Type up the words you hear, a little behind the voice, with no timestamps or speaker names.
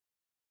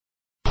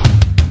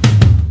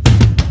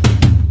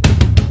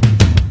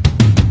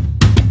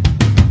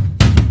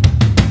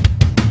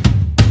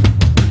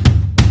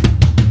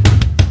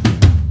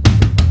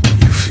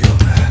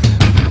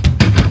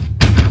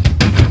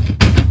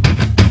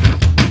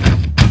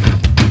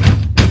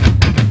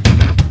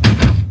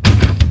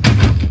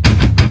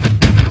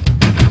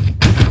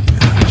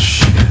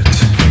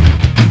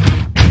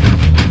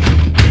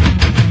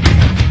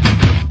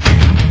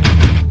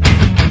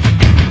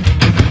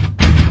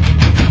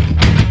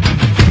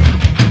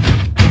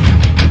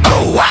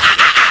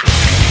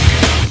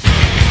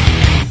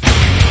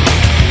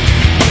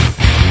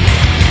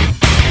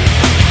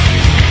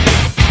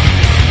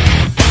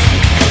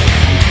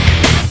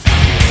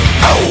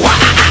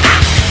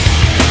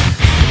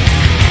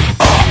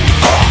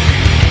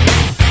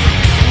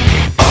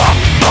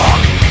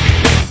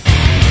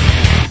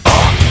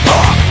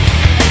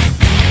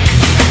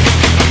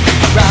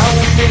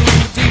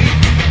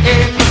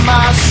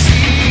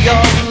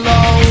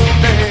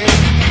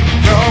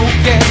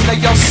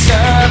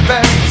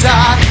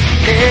appetite.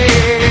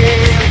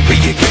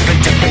 Will you give it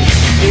to me?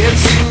 It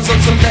seems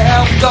what's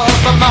left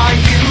of my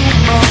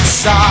human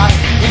side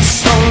is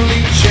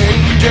slowly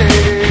changing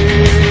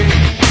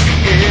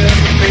in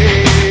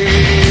me.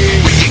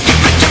 Will you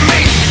give it to me?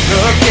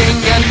 Looking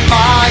at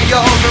my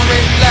own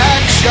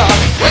reflection,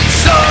 when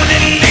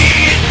suddenly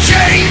it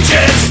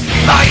changes,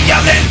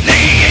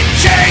 violently it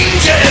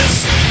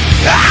changes.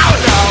 Oh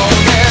no,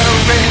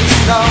 there is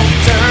no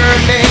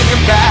turning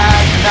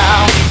back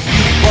now.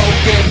 You've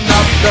woken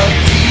up the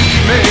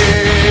demon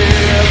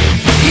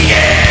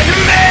in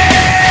me.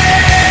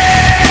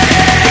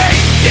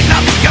 Get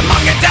up, come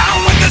on, get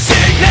down with the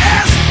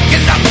sickness.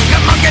 Get up,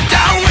 come on, get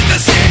down with the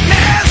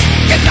sickness.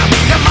 Get up,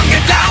 come on,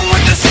 get down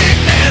with the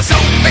sickness.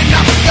 Open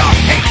up your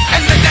hate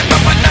and let them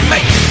know what I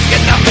make.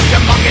 Get up,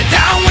 come on, get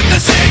down with the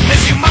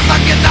sickness. You mother,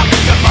 get up,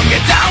 come on,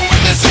 get down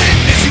with the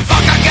sickness. You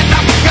fucker, get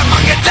up, come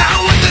on, get down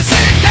with the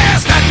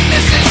sickness. And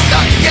this is the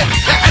gift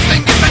that has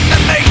been given to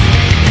me.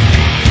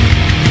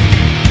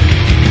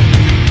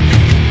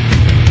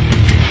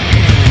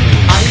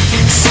 I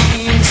can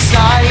see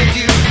inside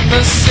you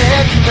the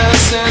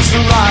sickness is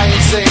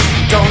rising.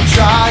 Don't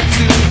try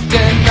to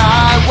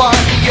deny what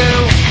you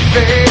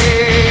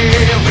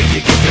feel. Will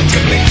you give it to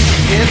me?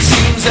 It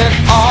seems that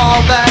all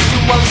that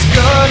was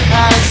good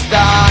has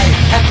died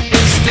and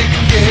is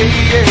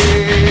decaying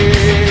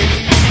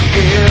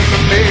in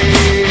me.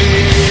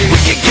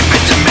 Will you give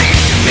it to me?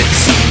 It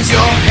seems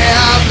you're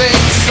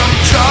having some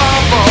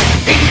trouble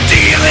in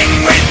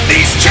dealing with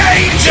these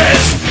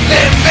changes,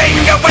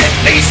 living with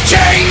these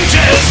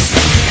changes.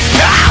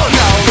 Now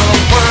the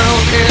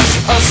world is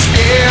a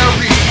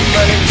scary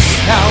place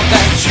now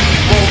that you've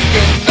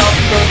woken up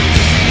the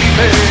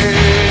demon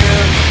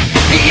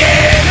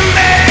in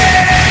me.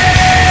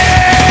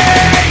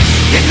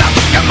 Get up,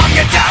 come on,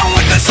 get down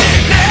with the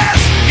sickness.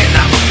 Get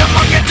up, come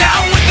on, get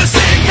down with the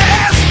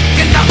sickness.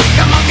 Get up,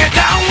 come on, get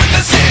down with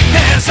the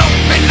sickness.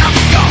 Open up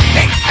your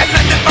hate and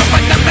let it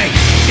open to me.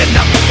 Get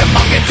up, come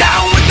on, get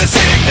down with the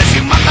sickness.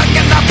 You mother,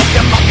 get up,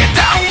 come on, get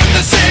down with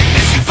the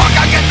sickness. You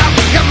fucker, get up,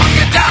 come on,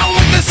 get down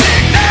with the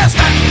sickness.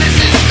 And this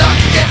is the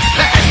gift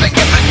that has been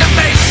given to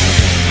me.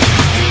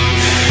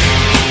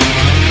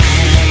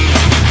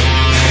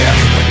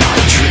 When I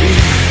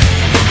dream,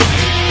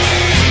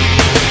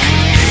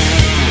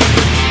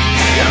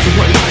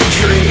 when I dream, when I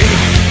dream,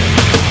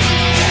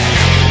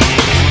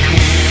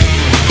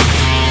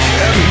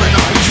 and when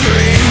I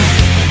dream.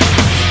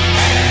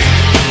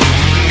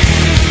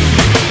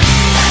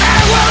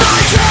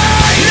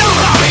 No,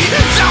 mommy,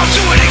 don't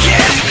do it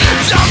again.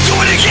 Don't do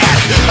it again.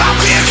 I'll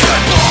be a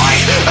good boy.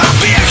 I'll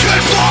be a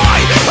good boy.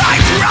 I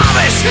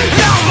promise.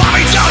 No,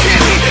 mommy, don't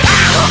hit me.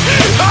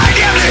 I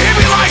never hit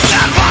me like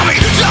that, mommy.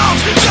 Don't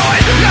do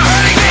it. You're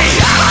hurting me.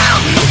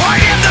 I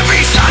am the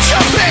beast, not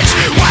your bitch.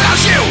 Why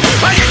don't you?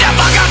 Why you just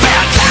fuck up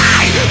and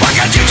die? Why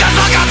can't you just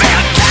fuck up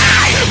and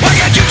die? Why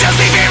can't you just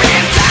leave me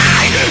and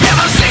die?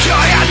 Never stick your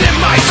hand in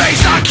my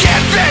face. I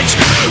can't bitch.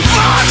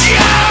 Fuck you.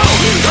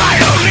 I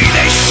don't need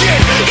this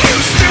shit. You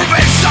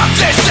stupid,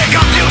 sadistic,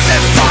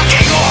 abusive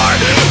fucking whore.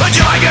 Would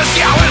you like to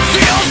see how it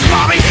feels,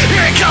 mommy?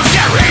 Here it comes,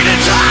 get ready to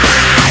die.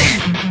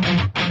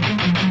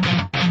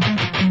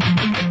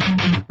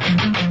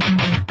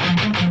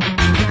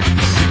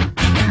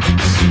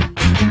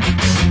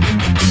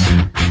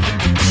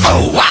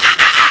 Oh, wow.